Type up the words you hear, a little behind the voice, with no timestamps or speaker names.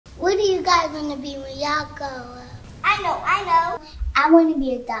What do you guys want to be when y'all grow up? I know. I want to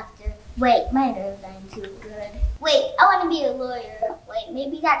be a doctor. Wait, my nerves aren't too good. Wait, I want to be a lawyer. Wait,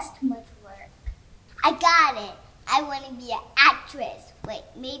 maybe that's too much work. I got it. I want to be an actress. Wait,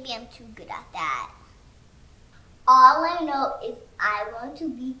 maybe I'm too good at that. All I know is I want to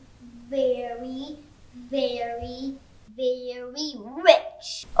be very, very, very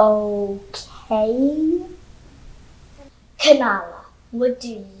rich. Okay. Kanala, what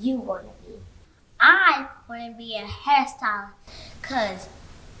do you want to be? I want to be a hairstylist because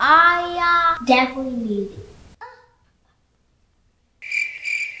I definitely need it.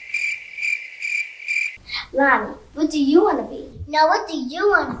 Lani, what do you want to be? No, what do you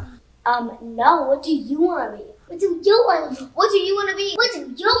want to be? No, what do you want to be? What do you want to be? What do you want to be? What do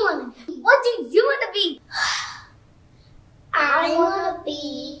you want to be? What do you want to be? I want to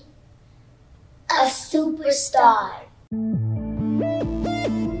be a superstar.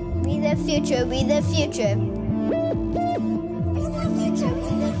 Be the future, be the future. Be the future, be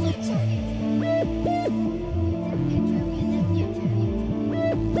the future.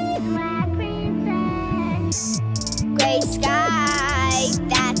 My princess. Great Skye,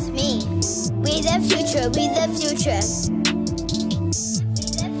 that's me. We the future, we the future.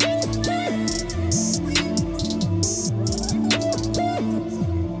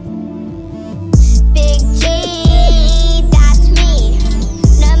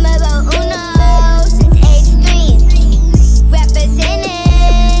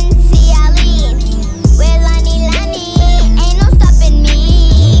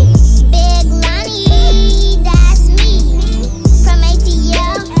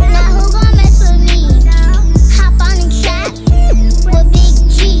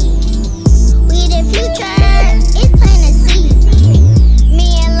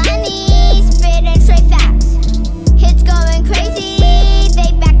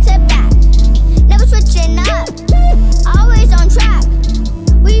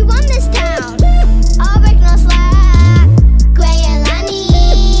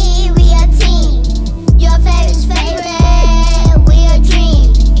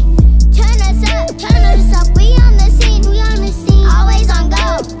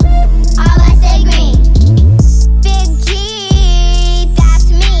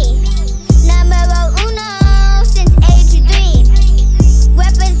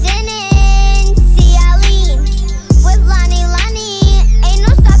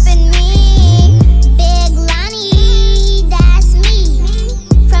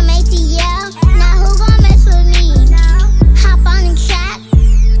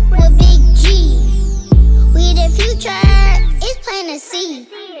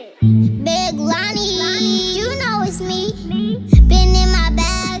 Big Lani, you know it's me. Been in my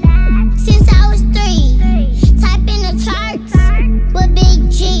bag since I was 3. Typing the charts with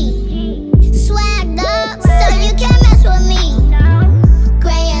Big G. Swagged up so you can't mess with me.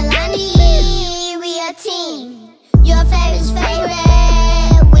 Gray and Lani, we a team. Your favorite's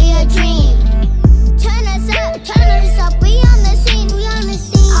favorite, we a dream. Turn us up, we on the scene, we on the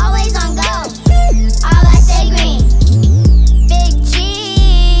scene. Always on go, all I say green. Big G,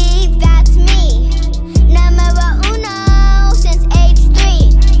 that's me. Numero uno since age 3.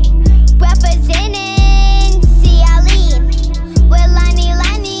 Representing CLE. With Lani,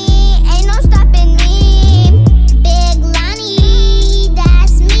 ain't no stopping me. Big Lani,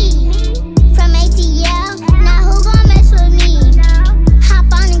 that's me. From ATL, now who gon' mess with me? Hop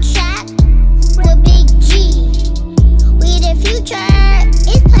on the track with Big G. We the future,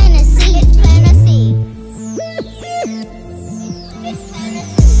 it's plain to see. It's plain to see. It's plain to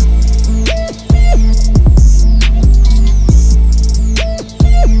see.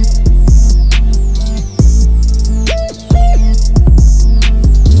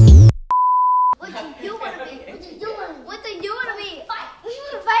 What do you want to be? What do you want to be? Fight. You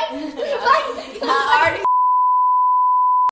want to fight? You want to fight? I already